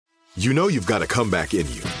You know you've got a comeback in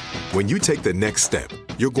you. When you take the next step,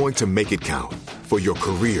 you're going to make it count. For your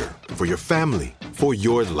career, for your family, for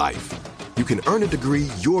your life. You can earn a degree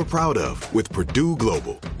you're proud of with Purdue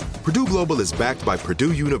Global. Purdue Global is backed by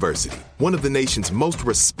Purdue University, one of the nation's most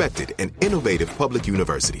respected and innovative public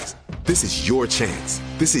universities. This is your chance.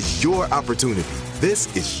 This is your opportunity.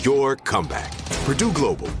 This is your comeback. Purdue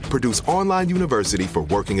Global, Purdue's online university for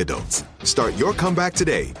working adults. Start your comeback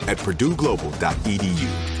today at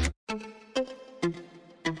purdueglobal.edu.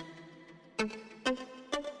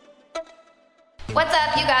 What's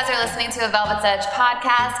up? You guys are listening to a Velvet's Edge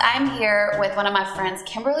podcast. I'm here with one of my friends,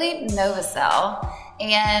 Kimberly Novosel,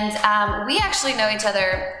 and we actually know each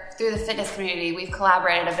other through the fitness community. We've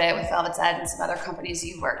collaborated a bit with Velvet's Edge and some other companies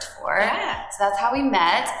you've worked for. Yeah. So that's how we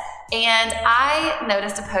met. And I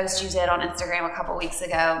noticed a post you did on Instagram a couple weeks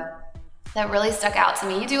ago that really stuck out to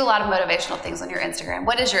me. You do a lot of motivational things on your Instagram.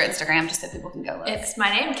 What is your Instagram, just so people can go look? It's my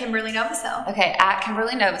name, Kimberly Novosel. Okay, at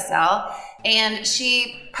Kimberly Novosel. And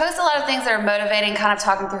she posts a lot of things that are motivating, kind of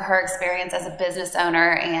talking through her experience as a business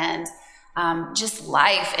owner and just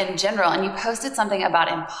life in general. And you posted something about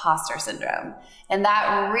imposter syndrome. And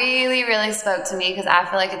that really, really spoke to me because I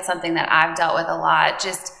feel like it's something that I've dealt with a lot,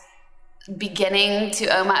 just beginning to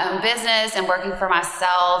own my own business and working for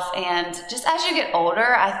myself. And just as you get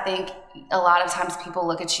older, I think a lot of times people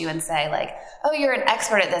look at you and say like, oh, you're an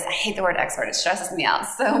expert at this. I hate the word expert. It stresses me out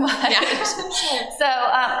so much. Yeah. So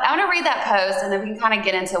I want to read that post and then we can kind of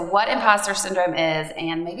get into what imposter syndrome is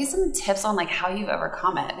and maybe some tips on like how you've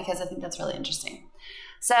overcome it, because I think that's really interesting.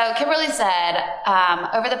 So Kimberly said,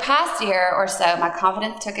 over the past year or so, my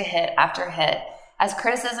confidence took a hit after hit as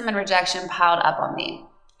criticism and rejection piled up on me.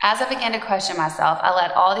 As I began to question myself, I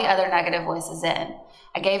let all the other negative voices in.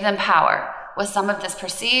 I gave them power. Was some of this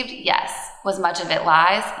perceived? Yes. Was much of it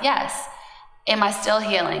lies? Yes. Am I still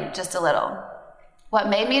healing? Just a little. What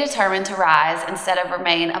made me determined to rise instead of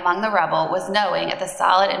remain among the rubble was knowing at the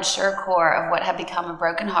solid and sure core of what had become a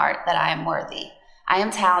broken heart that I am worthy. I am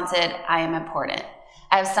talented. I am important.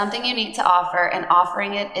 I have something unique to offer, and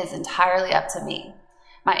offering it is entirely up to me.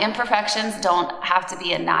 My imperfections don't have to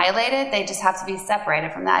be annihilated. They just have to be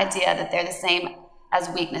separated from the idea that they're the same as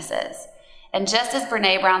weaknesses. And just as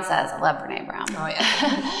Brené Brown says, I love Brené Brown. Oh,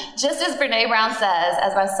 yeah. Just as Brené Brown says,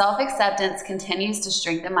 as my self-acceptance continues to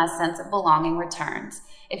strengthen, my sense of belonging returns.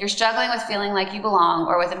 If you're struggling with feeling like you belong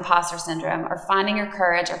or with imposter syndrome or finding your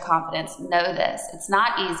courage or confidence, know this. It's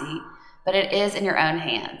not easy, but it is in your own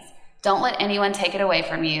hands. Don't let anyone take it away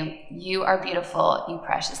from you. You are beautiful, you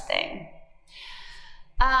precious thing.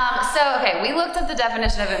 Okay, we looked up the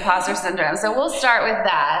definition of imposter syndrome, so we'll start with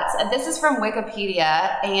that. This is from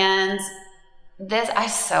Wikipedia, and I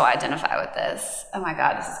so identify with this. Oh my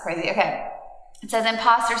God, this is crazy. Okay. It says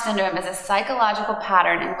imposter syndrome is a psychological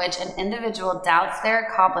pattern in which an individual doubts their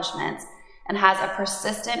accomplishments and has a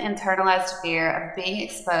persistent internalized fear of being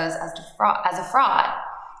exposed as a fraud.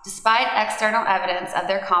 Despite external evidence of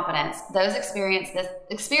their competence, those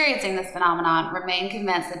experiencing this phenomenon remain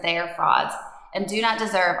convinced that they are frauds and do not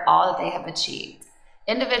deserve all that they have achieved.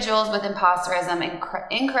 Individuals with imposterism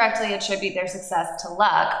incorrectly attribute their success to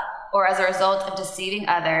luck or as a result of deceiving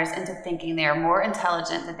others into thinking they are more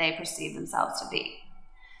intelligent than they perceive themselves to be.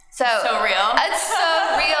 So real. It's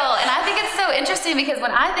so real. And I think it's so interesting because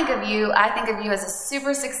when I think of you as a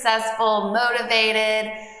super successful,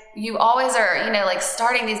 motivated. You always are, like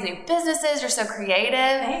starting these new businesses. You're so creative.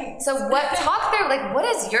 Thanks. So talk through, what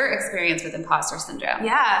is your experience with imposter syndrome?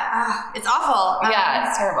 Yeah, it's awful. Yeah,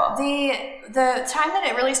 it's terrible. The time that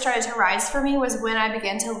it really started to rise for me was when I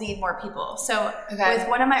began to lead more people. So with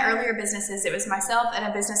one of my earlier businesses, it was myself and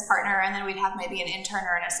a business partner, and then we'd have maybe an intern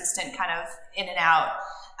or an assistant kind of in and out.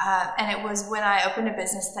 And it was when I opened a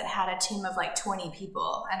business that had a team of like 20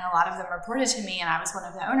 people, and a lot of them reported to me, and I was one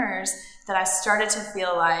of the owners, that I started to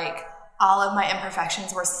feel like all of my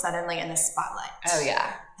imperfections were suddenly in the spotlight. Oh,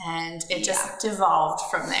 yeah. And it just devolved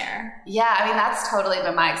from there. Yeah, I mean, that's totally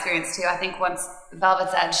been my experience too. I think once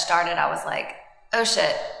Velvet's Edge started, I was like, oh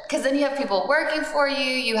shit. Because then you have people working for you,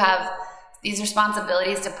 you have these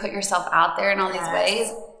responsibilities to put yourself out there in all these ways.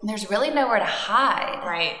 And there's really nowhere to hide.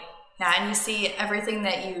 Right. Yeah, and you see everything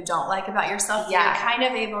that you don't like about yourself, you're kind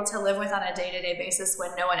of able to live with on a day-to-day basis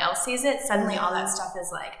when no one else sees it. Suddenly all that stuff is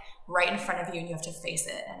like right in front of you and you have to face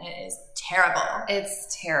it, and it is terrible.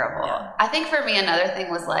 It's terrible. Yeah. I think for me, another thing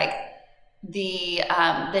was like the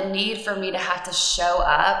need for me to have to show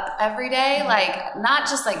up every day, like not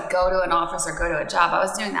just like go to an office or go to a job. I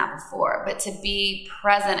was doing that before, but to be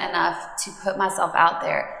present enough to put myself out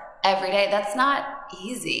there every day, that's not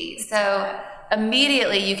easy. So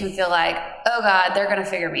immediately you can feel like, oh God, they're going to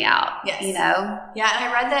figure me out. Yes. You know? Yeah. And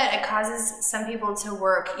I read that it causes some people to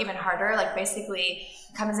work even harder. Like basically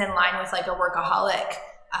comes in line with like a workaholic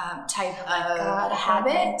type of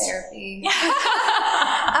habit. Therapy.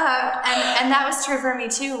 And that was true for me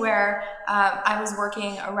too, where I was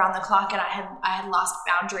working around the clock and I had lost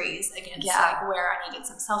boundaries against like where I needed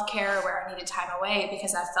some self-care, where I needed time away,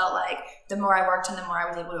 because I felt like the more I worked and the more I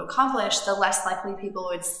was able to accomplish, the less likely people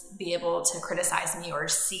would be able to criticize me or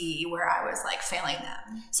see where I was like failing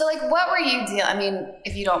them. So like what were you dealing, I mean,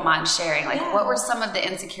 if you don't mind sharing, like what were some of the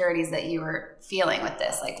insecurities that you were feeling with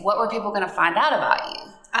this? Like what were people going to find out about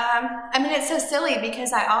you? I mean, it's so silly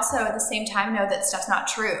because I also at the same time know that stuff's not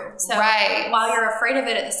true. So while you're afraid of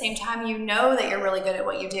it, at the same time, you know that you're really good at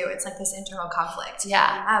what you do. It's like this internal conflict.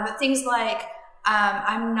 Yeah. But things like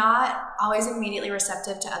I'm not always immediately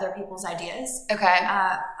receptive to other people's ideas. Okay.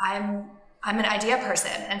 I'm an idea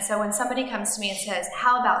person. And so when somebody comes to me and says,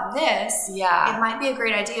 how about this? Yeah. It might be a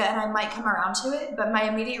great idea and I might come around to it. But my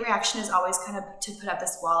immediate reaction is always kind of to put up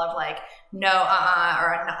this wall of like, no, or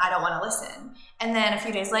I don't want to listen. And then a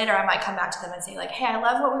few days later, I might come back to them and say like, hey, I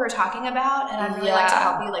love what we were talking about. And I'd really like to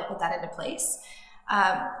help you like put that into place.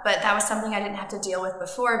 But that was something I didn't have to deal with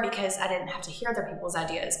before because I didn't have to hear other people's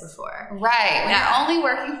ideas before. Right. When you're only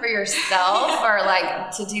working for yourself or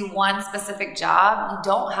like to do one specific job, you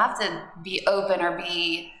don't have to be open or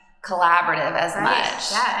be collaborative as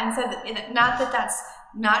much. Yeah. And so not that that's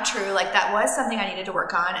not true. Like that was something I needed to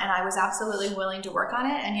work on and I was absolutely willing to work on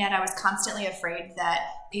it. And yet I was constantly afraid that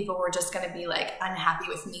people were just going to be like unhappy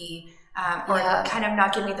with me or kind of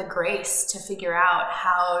not give me the grace to figure out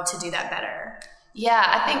how to do that better. Yeah,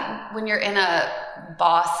 I think when you're in a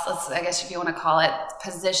boss, I guess if you want to call it,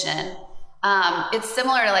 position, it's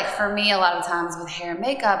similar to like for me a lot of times with hair and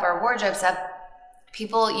makeup or wardrobe stuff,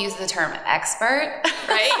 people use the term expert,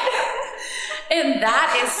 right? And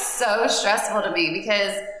that is so stressful to me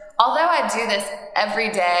because although I do this every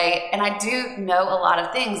day and I do know a lot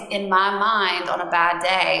of things, in my mind on a bad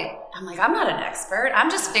day, I'm like, I'm not an expert. I'm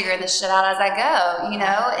just figuring this shit out as I go, you know?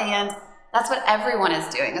 And that's what everyone is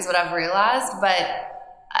doing is what I've realized. But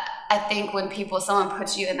I think when someone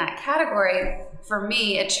puts you in that category, for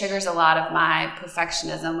me, it triggers a lot of my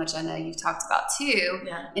perfectionism, which I know you've talked about too,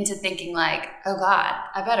 into thinking like, oh God,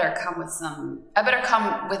 I better come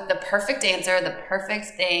with the perfect answer, the perfect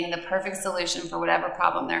thing, the perfect solution for whatever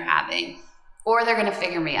problem they're having, or they're going to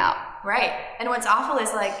figure me out. Right. And what's awful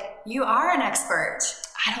is like, you are an expert.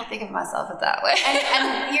 I don't think of myself that way.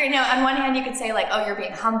 and you know, on one hand, you could say like, oh, you're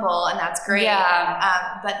being humble and that's great.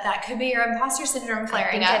 Yeah. But that could be your imposter syndrome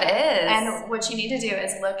flaring up. I think it is. And what you need to do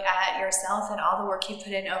is look at yourself and all the work you've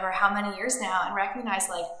put in over how many years now and recognize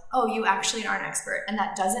like, oh, you actually are an expert. And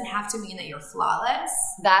that doesn't have to mean that you're flawless.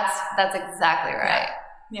 That's exactly right.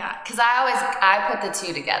 Yeah. Because I put the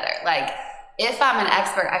two together. Like, if I'm an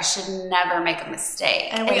expert, I should never make a mistake.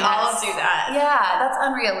 And we all do that. Yeah, that's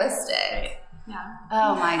unrealistic. Right. Yeah.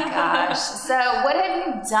 Oh my gosh. So what have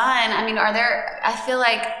you done? I mean, I feel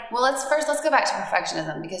like, well, let's go back to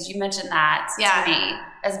perfectionism because you mentioned that to me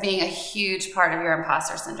as being a huge part of your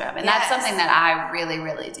imposter syndrome. And that's something that I really,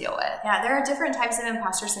 really deal with. Yeah, there are different types of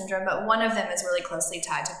imposter syndrome, but one of them is really closely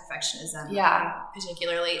tied to perfectionism. Yeah.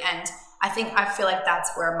 Particularly. And I feel like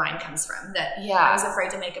that's where mine comes from, that I was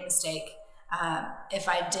afraid to make a mistake. If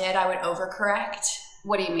I did, I would overcorrect.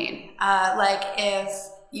 What do you mean? Like if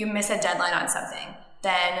you miss a deadline on something,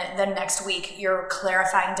 then the next week you're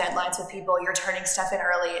clarifying deadlines with people, you're turning stuff in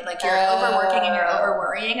early, like you're overworking and you're over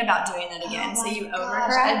worrying about doing that again. So you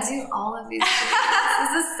overcorrect. I do all of these things.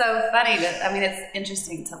 This is so funny. It's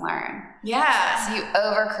interesting to learn. Yeah. So you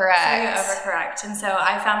overcorrect. And so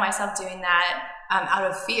I found myself doing that out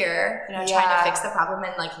of fear, trying to fix the problem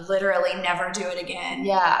and like literally never do it again.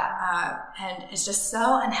 Yeah. And it's just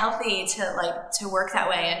so unhealthy to work that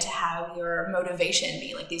way and to have your motivation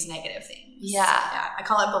be like these negative things. Yeah. I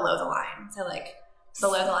call it below the line. So like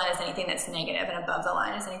below the line is anything that's negative and above the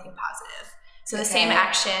line is anything positive. So the same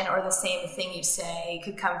action or the same thing you say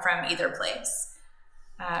could come from either place.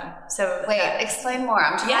 Explain more.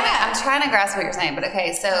 I'm trying to grasp what you're saying, but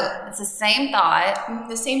okay. So it's the same thought or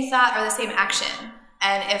the same action.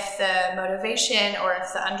 And if the motivation or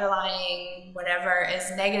if the underlying whatever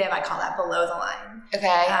is negative, I call that below the line.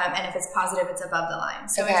 Okay. And if it's positive, it's above the line.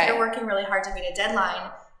 So if you're working really hard to meet a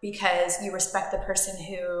deadline because you respect the person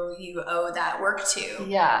who you owe that work to,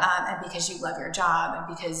 and because you love your job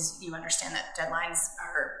and because you understand that deadlines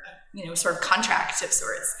are, sort of contracts of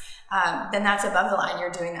sorts, then that's above the line. You're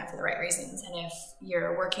doing that for the right reasons. And if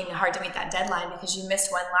you're working hard to meet that deadline because you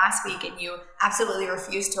missed one last week and you absolutely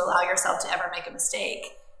refuse to allow yourself to ever make a mistake,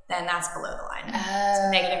 then that's below the line. So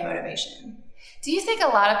negative motivation. Do you think a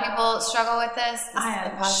lot of people struggle with this? I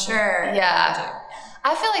am sure. Yeah.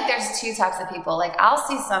 I feel like there's two types of people. Like, I'll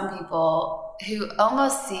see some people who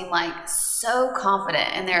almost seem like so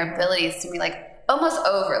confident in their abilities to me, like almost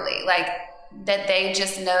overly, like that they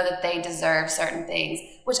just know that they deserve certain things,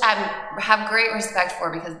 which I have great respect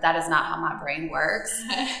for because that is not how my brain works.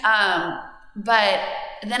 But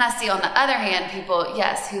then I see on the other hand people,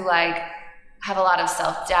 yes, who like have a lot of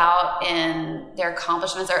self-doubt in their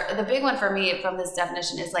accomplishments. Or the big one for me from this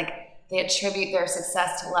definition is like they attribute their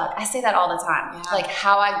success to luck. I say that all the time. Yeah. Like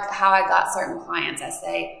how I got certain clients. I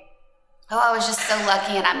say, oh, I was just so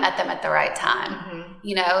lucky and I met them at the right time,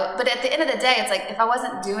 you know? But at the end of the day, it's like, if I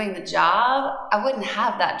wasn't doing the job, I wouldn't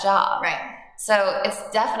have that job. Right. So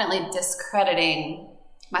it's definitely discrediting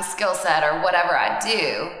my skill set or whatever I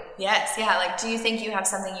do. Yes. Yeah. Like, do you think you have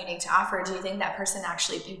something unique to offer? Do you think that person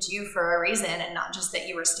actually picked you for a reason and not just that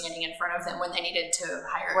you were standing in front of them when they needed to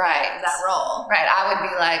hire that role? Right. I would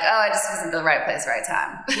be like, oh, I just wasn't the right place, right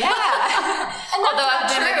time. Yeah. Although I've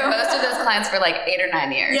been with most of those clients for like 8 or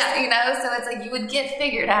 9 years, you know? So it's like you would get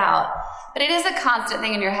figured out. But it is a constant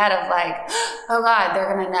thing in your head of like, oh God,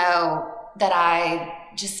 they're going to know that I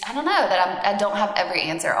don't know, that I don't have every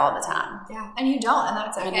answer all the time. Yeah, and you don't, and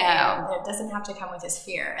that's okay. I know. It doesn't have to come with this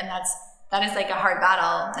fear, and that is like a hard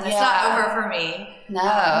battle, and it's not over for me. No.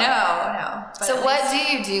 No. So what do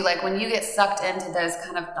you do, like, when you get sucked into those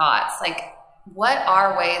kind of thoughts? Like, what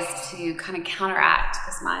are ways to kind of counteract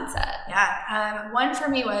this mindset? Yeah. One for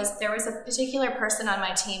me was there was a particular person on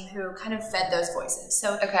my team who kind of fed those voices.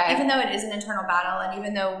 So even though it is an internal battle and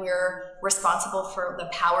even though we're responsible for the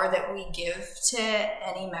power that we give to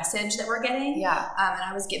any message that we're getting, and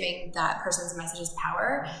I was giving that person's messages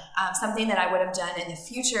power, something that I would have done in the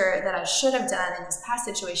future that I should have done in this past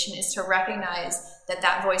situation is to recognize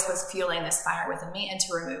that voice was fueling this fire within me and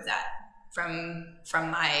to remove that from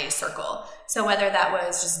my circle. So whether that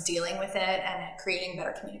was just dealing with it and creating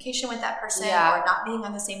better communication with that person or not being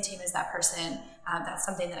on the same team as that person, that's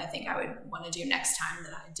something that I think I would want to do next time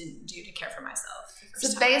that I didn't do to care for myself.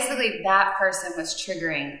 So basically that person was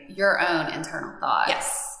triggering your own internal thoughts.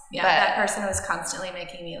 Yes. Yeah. That person was constantly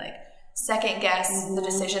making me like second guess the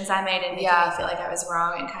decisions I made and making me feel like I was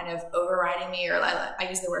wrong and kind of overriding me, or I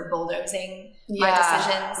use the word bulldozing my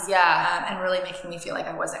decisions, and really making me feel like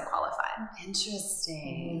I wasn't qualified.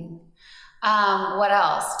 Interesting. What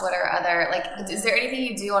else? What are other, like, is there anything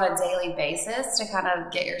you do on a daily basis to kind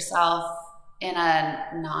of get yourself in a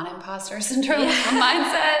non-imposter syndrome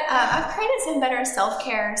mindset? I've created some better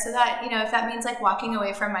self-care so that, you know, if that means like walking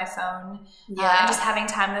away from my phone and just having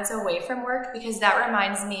time that's away from work, because that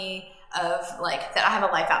reminds me of like that I have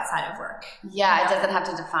a life outside of work. Yeah, you know? It doesn't have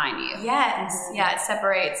to define you. Yes. Yeah, it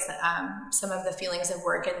separates some of the feelings of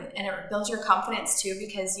work and it builds your confidence too,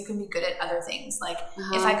 because you can be good at other things. Like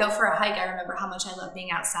if I go for a hike, I remember how much I love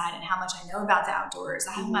being outside and how much I know about the outdoors.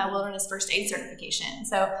 I have my wilderness first aid certification.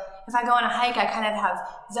 So if I go on a hike, I kind of have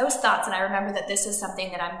those thoughts and I remember that this is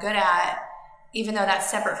something that I'm good at, even though that's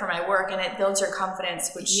separate from my work, and it builds your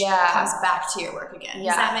confidence, which comes back to your work again.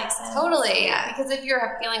 Does that make sense? Totally. Yeah. Because if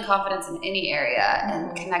you're feeling confidence in any area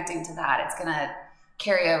and connecting to that, it's going to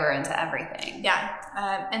carry over into everything. Yeah.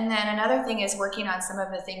 And then another thing is working on some of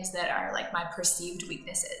the things that are like my perceived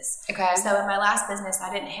weaknesses. Okay. So in my last business,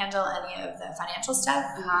 I didn't handle any of the financial stuff.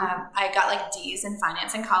 I got like D's in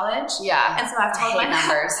finance in college. Yeah. And so I've told I hate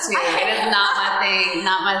numbers too. It is not my thing.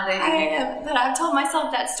 Not my thing. But I've told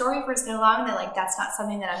myself that story for so long that like that's not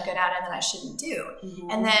something that I'm good at and that I shouldn't do.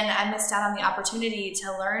 And then I missed out on the opportunity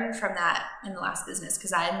to learn from that in the last business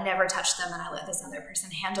because I had never touched them and I let this other person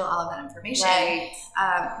handle all of that information. Right.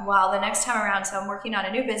 While the next time around, so I'm working on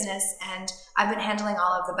a new business and I've been handling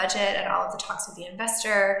all of the budget and all of the talks with the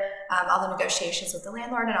investor, all the negotiations with the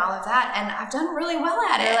landlord and all of that. And I've done really well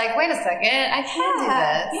at it. You're like, wait a second, I can't do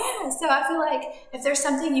this. Yeah. So I feel like if there's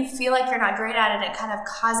something you feel like you're not great at and it kind of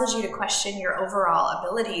causes you to question your overall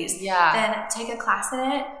abilities, then take a class in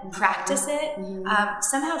it, practice it,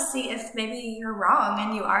 somehow see if maybe you're wrong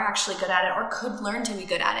and you are actually good at it or could learn to be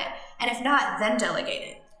good at it. And if not, then delegate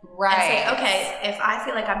it. Right. And say, okay, if I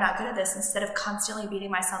feel like I'm not good at this, instead of constantly beating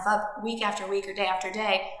myself up week after week or day after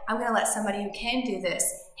day, I'm going to let somebody who can do this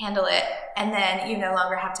handle it. And then you no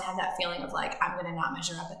longer have to have that feeling of like, I'm going to not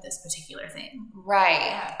measure up at this particular thing. Right.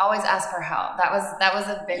 Yeah. Always ask for help. That was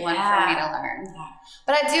a big one for me to learn. Yeah.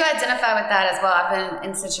 But I do identify with that as well. I've been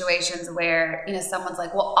in situations where, you know, someone's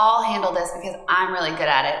like, well, I'll handle this because I'm really good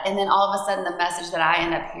at it. And then all of a sudden the message that I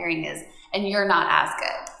end up hearing is, and you're not as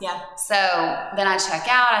good. Yeah. So then I check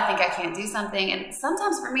out. I think I can't do something. And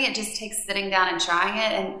sometimes for me, it just takes sitting down and trying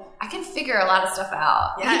it. And I can figure a lot of stuff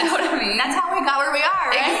out. Yeah. You know what I mean? That's how we got where we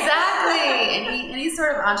are, right? Exactly. Any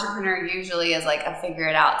sort of entrepreneur usually is like a figure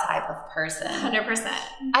it out type of person. 100%.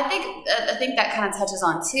 I think that kind of touches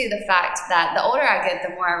on too the fact that the older I get,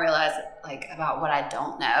 the more I realize like about what I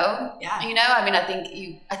don't know. Yeah. You know, I mean,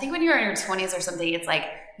 I think when you're in your 20s or something, it's like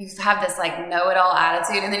you have this like know-it-all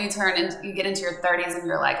attitude, and then you get into your 30s and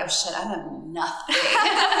you're like, oh shit, I know nothing.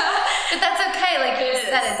 But that's okay. Like you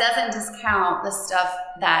said, it doesn't discount the stuff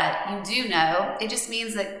that you do know. It just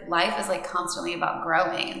means that life is like constantly about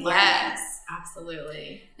growing and learning. Yes,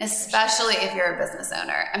 absolutely. Especially if you're a business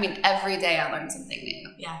owner. I mean, every day I learn something new.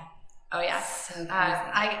 Yeah. Oh yeah. So crazy.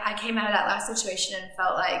 I came out of that last situation and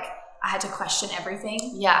felt like I had to question everything.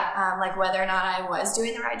 Yeah. Like whether or not I was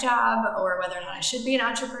doing the right job or whether or not I should be an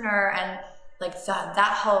entrepreneur. And like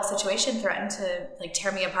that whole situation threatened to like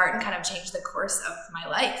tear me apart and kind of change the course of my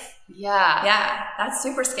life. Yeah. Yeah. That's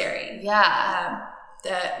super scary. Yeah.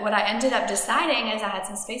 What I ended up deciding as I had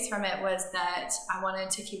some space from it was that I wanted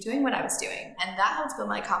to keep doing what I was doing. And that helped build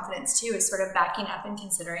my confidence too, is sort of backing up and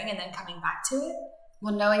considering and then coming back to it.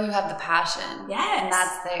 Well, knowing you have the passion. Yes. And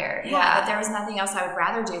that's there. Yeah. But there was nothing else I would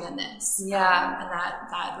rather do than this. Yeah. And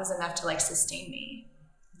that was enough to like sustain me.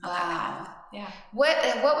 Wow. Yeah. What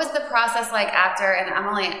was the process like after, and I'm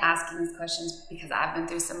only asking these questions because I've been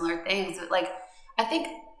through similar things, but like, I think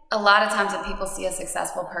a lot of times when people see a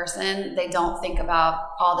successful person, they don't think about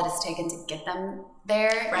all that it's taken to get them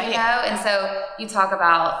there, right. You know? And so you talk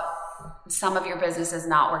about some of your businesses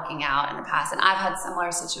not working out in the past, and I've had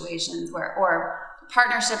similar situations or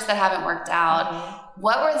partnerships that haven't worked out. Mm-hmm.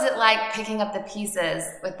 What was it like picking up the pieces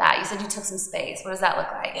with that? You said you took some space. What does that look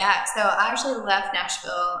like? Yeah, so I actually left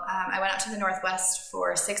Nashville. I went out to the Northwest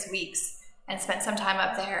for 6 weeks and spent some time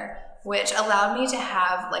up there, which allowed me to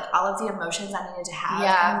have like all of the emotions I needed to have.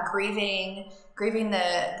 Yeah. Grieving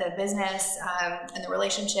the business and the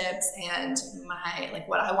relationships and my like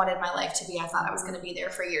what I wanted my life to be. I thought I was going to be there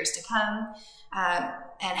for years to come.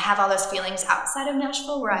 And have all those feelings outside of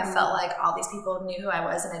Nashville where I felt like all these people knew who I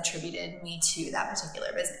was and attributed me to that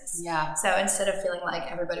particular business. Yeah. So instead of feeling like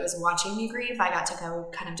everybody was watching me grieve, I got to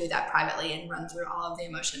go kind of do that privately and run through all of the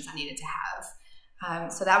emotions I needed to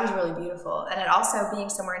have. So that was really beautiful. And it also, being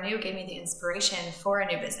somewhere new, gave me the inspiration for a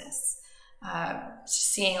new business.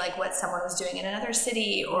 Seeing like what someone was doing in another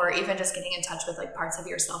city, or even just getting in touch with like parts of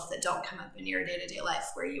yourself that don't come up in your day-to-day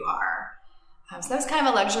life where you are. So that was kind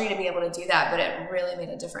of a luxury to be able to do that, but it really made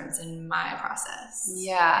a difference in my process.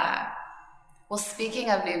 Yeah. Well, speaking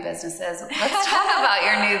of new businesses, let's talk about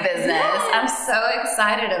your new business. Yes. I'm so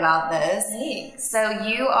excited about this. Thanks. So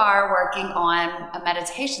you are working on a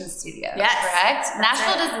meditation studio, yes, correct?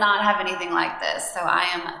 Nashville does not have anything like this, so I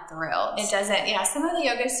am thrilled. It doesn't. Yeah, some of the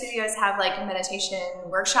yoga studios have like meditation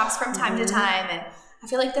workshops from time to time, and I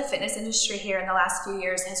feel like the fitness industry here in the last few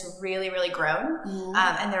years has really, really grown.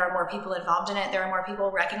 And there are more people involved in it. There are more people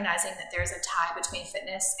recognizing that there's a tie between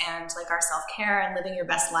fitness and like our self-care and living your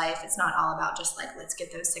best life. It's not all about just like, let's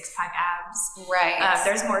get those six-pack abs. Right.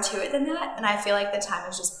 There's more to it than that. And I feel like the time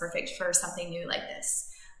is just perfect for something new like this.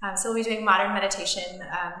 So we'll be doing modern meditation,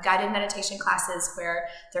 guided meditation classes where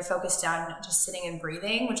they're focused on just sitting and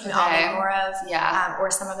breathing, which we all need more of. Yeah. Or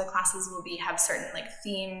some of the classes will have certain like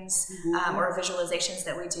themes or visualizations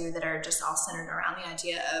that we do that are just all centered around the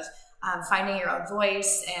idea of finding your own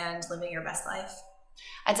voice and living your best life.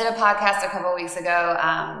 I did a podcast a couple weeks ago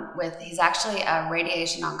he's actually a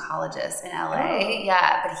radiation oncologist in LA. Oh.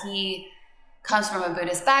 Yeah, but he comes from a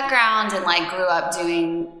Buddhist background and like grew up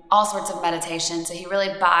doing all sorts of meditation. So he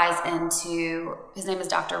really buys into, his name is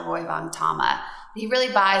Dr. Roy Vong Tama. He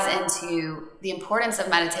really buys into the importance of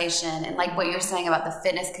meditation and like what you're saying about the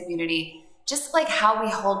fitness community, just like how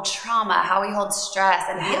we hold trauma, how we hold stress,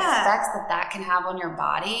 and the effects that can have on your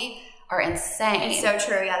body are insane. It's so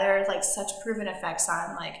true. Yeah, there are like such proven effects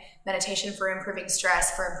on like meditation for improving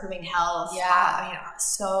stress, for improving health. Yeah. I mean,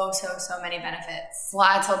 so many benefits. Well,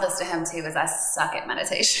 I told this to him too, is I suck at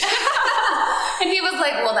meditation. And he was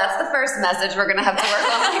like, well, that's the first message we're going to have to work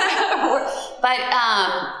on.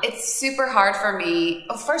 But it's super hard for me.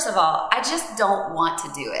 Well, first of all, I just don't want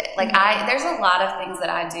to do it. Like there's a lot of things that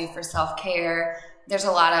I do for self-care. There's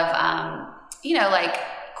a lot of, like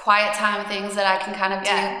quiet time things that I can kind of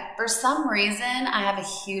do. For some reason, I have a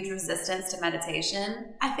huge resistance to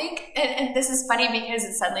meditation. I think, and this is funny because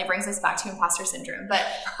it suddenly brings us back to imposter syndrome, but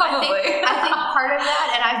Probably. I think part of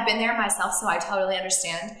that, and I've been there myself, so I totally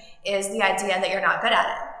understand, is the idea that you're not good at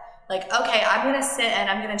it. Like, okay, I'm going to sit and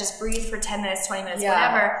I'm going to just breathe for 10 minutes, 20 minutes,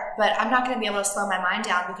 whatever, but I'm not going to be able to slow my mind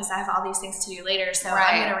down because I have all these things to do later. So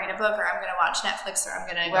I'm going to read a book, or I'm going to watch Netflix, or I'm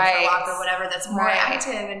going to go for a walk, or whatever that's more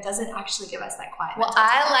active and doesn't actually give us that quiet. Well,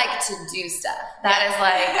 I like to do stuff. That is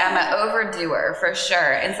like, I'm an overdoer for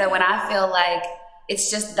sure. And so when I feel like it's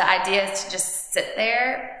just the idea is to just sit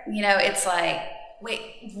there. You know, it's like, wait,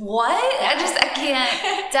 what? I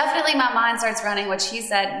can't. Definitely my mind starts running, which he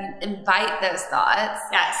said, invite those thoughts.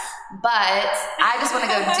 Yes. But I just want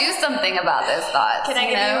to go do something about those thoughts. Can I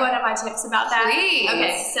give you one of my tips about that? Please.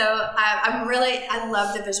 Okay, so I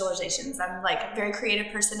love the visualizations. I'm like a very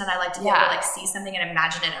creative person, and I like to be able to like see something and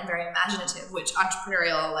imagine it. I'm very imaginative, which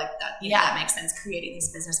entrepreneurial, like that, that makes sense, creating these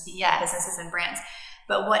businesses and brands.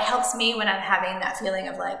 But what helps me when I'm having that feeling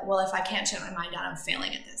of like, well, if I can't shut my mind down, I'm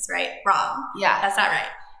failing at this, right? Wrong. Yeah. That's not right.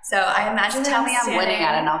 So I imagine Tell me I'm winning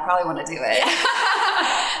at it, and I'll probably want to do it.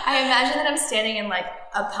 I imagine that I'm standing in like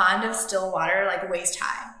a pond of still water, like waist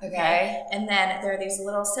high. Okay. And then there are these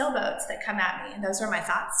little sailboats that come at me, and those are my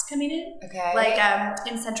thoughts coming in. Okay. Like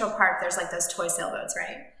in Central Park, there's like those toy sailboats,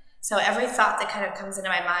 right? So every thought that kind of comes into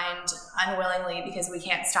my mind unwillingly, because we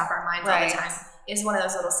can't stop our minds all the time, is one of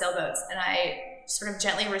those little sailboats. And I sort of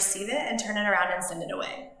gently receive it and turn it around and send it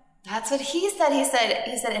away. That's what he said. He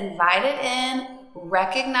said, invite it in,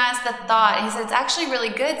 recognize the thought. He said, it's actually really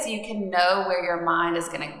good so you can know where your mind is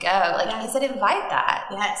going to go. Like he said, invite that.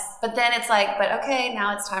 Yes. But then it's like, but okay,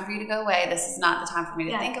 now it's time for you to go away. This is not the time for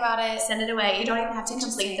me to think about it. Send it away. You don't even have to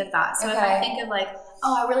complete the thought. So if I think of like,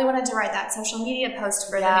 oh, I really wanted to write that social media post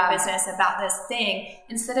for the new business about this thing,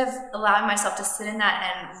 instead of allowing myself to sit in that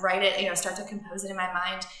and write it, start to compose it in my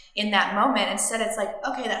mind in that moment, instead it's like,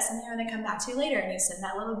 okay, that's something I'm going to come back to later, and you send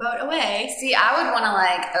that little boat away. See, I would want to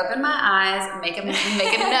like open my eyes, make a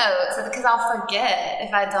note, because I'll forget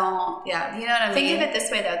if I don't. Yeah. You know what I mean? Think of it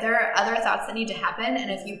this way though. There are other thoughts that need to happen,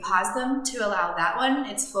 and if you pause them to allow that one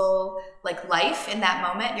its full like life in that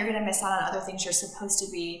moment, you're going to miss out on other things you're supposed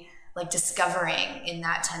to be like discovering in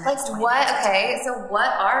that 10 minutes. Like what? Okay, so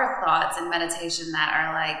what are thoughts in meditation that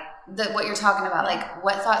are like what you're talking about? Like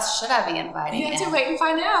what thoughts should I be inviting? You have to wait and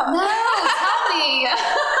find out. No, tell me.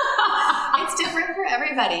 It's different for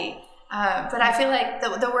everybody. But I feel like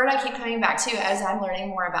the word I keep coming back to as I'm learning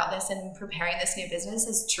more about this and preparing this new business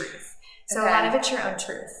is truth. So a lot of it's your own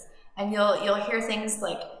truth, and you'll hear things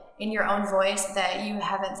like in your own voice that you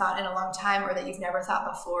haven't thought in a long time, or that you've never thought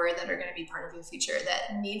before, that are going to be part of your future,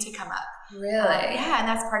 that need to come up. Really? Yeah, and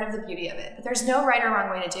that's part of the beauty of it. But there's no right or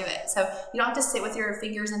wrong way to do it. So you don't have to sit with your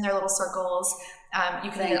fingers in their little circles.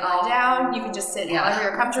 You can lie down. You can just sit however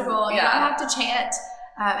you're comfortable. You don't have to chant,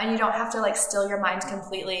 and you don't have to like still your mind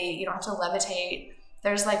completely. You don't have to levitate.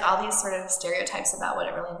 There's like all these sort of stereotypes about what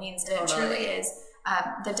it really means, and it truly is.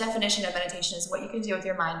 The definition of meditation is what you can do with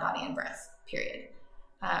your mind, body, and breath. Period.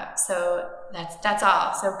 So that's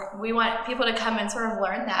all. So we want people to come and sort of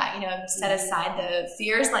learn that, set aside the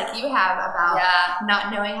fears like you have about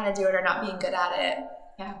not knowing how to do it or not being good at it.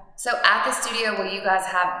 Yeah. So at the studio, will you guys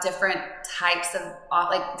have different types of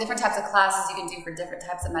classes you can do for different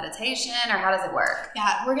types of meditation, or how does it work?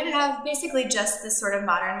 Yeah, we're going to have basically just this sort of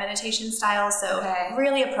modern meditation style. So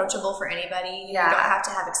really approachable for anybody. You don't have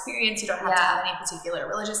to have experience. You don't have to have any particular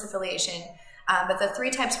religious affiliation. But the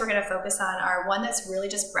 3 types we're going to focus on are one that's really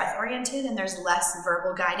just breath oriented, and there's less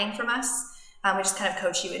verbal guiding from us. We just kind of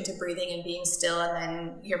coach you into breathing and being still, and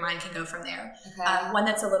then your mind can go from there. One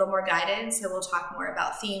that's a little more guided, so we'll talk more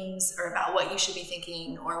about themes or about what you should be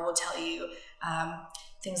thinking, or we'll tell you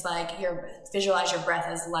things like visualize your breath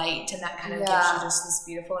as light, and that kind of gives you just this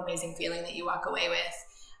beautiful, amazing feeling that you walk away with.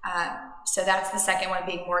 So that's the second one,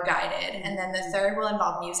 being more guided. And then the third will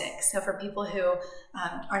involve music. So for people who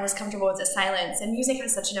aren't as comfortable with the silence, and music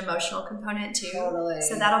has such an emotional component too. Totally.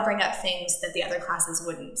 So that'll bring up things that the other classes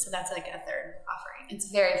wouldn't. So that's like a third offering. It's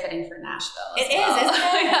very fitting for Nashville. It is, isn't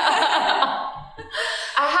it?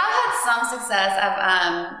 I have had some success.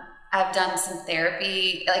 I've done some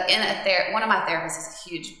therapy. Like one of my therapists is a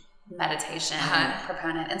huge meditation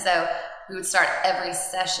proponent, and so we would start every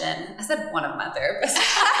session. I said one of my therapists.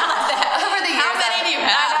 Over the years, how many do you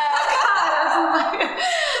have?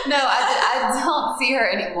 No, I don't see her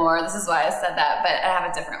anymore. This is why I said that, but I have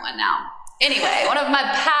a different one now. Anyway, one of my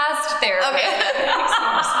past therapists. Okay, that makes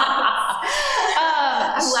more sense.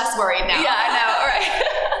 I'm less worried now. Yeah, I know. All right.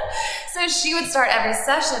 So she would start every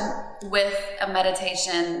session with a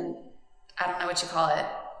meditation. I don't know what you call it.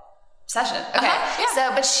 Session. Okay.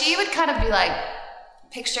 So, but she would kind of be like,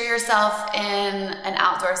 picture yourself in an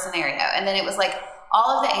outdoor scenario. And then it was like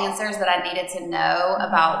all of the answers that I needed to know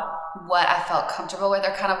about what I felt comfortable with,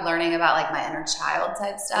 or kind of learning about like my inner child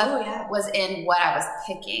type stuff was in what I was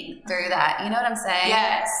picking through that. You know what I'm saying?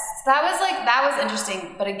 Yes. So that was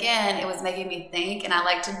interesting. But again, it was making me think, and I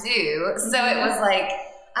like to do. So it was like,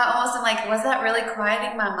 I almost am like, was that really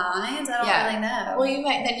quieting my mind? I don't really know. Well,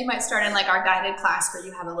 you might start in like our guided class where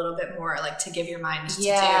you have a little bit more like to give your mind to do.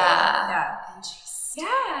 Yeah. Interesting.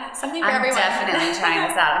 Yeah, something for everyone. I'm definitely trying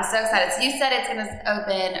this out. I'm so excited. So you said it's going to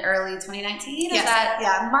open early 2019?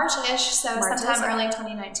 Yes. March-ish, so sometime early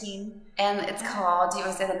 2019. And it's called, do you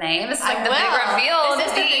want to say the name? This is like the big reveal. This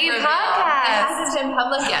is the big reveal. It hasn't been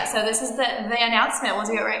public yet, so this is the announcement. We'll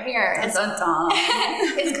do it right here. It's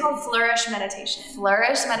called Flourish Meditation.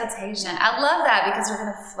 Flourish Meditation. I love that because you're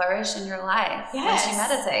going to flourish in your life as you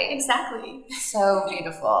meditate. Exactly. So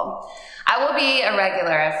beautiful. I will be a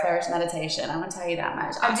regular at Flourish Meditation. I'm going to tell you that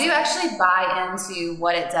much. I do actually buy into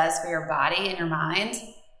what it does for your body and your mind.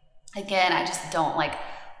 Again, I just don't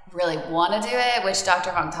really want to do it, which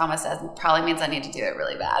Dr. Funk Thomas says probably means I need to do it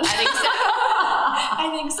really bad.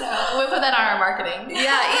 I think so. We'll put that on our marketing.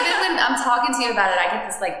 Yeah, even when I'm talking to you about it, I get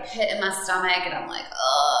this pit in my stomach and I'm like,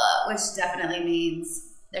 ugh, which definitely means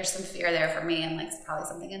there's some fear there for me and it's probably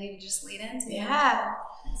something I need to just lead into. Yeah.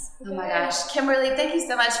 Oh my gosh. Kimberly, thank you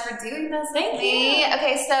so much for doing this with me.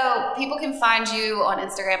 Okay, so people can find you on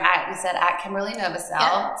Instagram at Kimberly Novosel.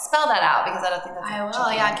 Yep. Spell that out because I don't think that's I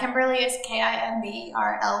will, yeah. Kimberly is Kimbrly.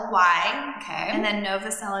 Okay. And then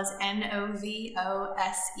Novosel is Novosel.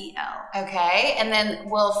 Okay. And then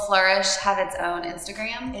will Flourish have its own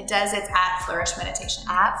Instagram? It does. It's at Flourish Meditation.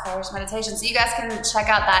 At Flourish Meditation. So you guys can check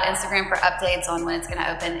out that Instagram for updates on when it's going to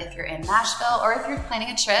open if you're in Nashville or if you're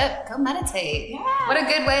planning a trip, go meditate. Yeah. What a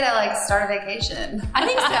good way to start a vacation. I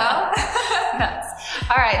think so. Yes.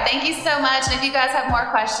 All right. Thank you so much. And if you guys have more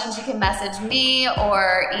questions, you can message me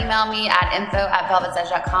or email me at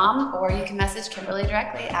info@velvetsedge.com or you can message Kimberly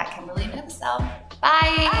directly at Kimberly Novosel.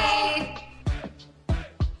 Bye. Bye.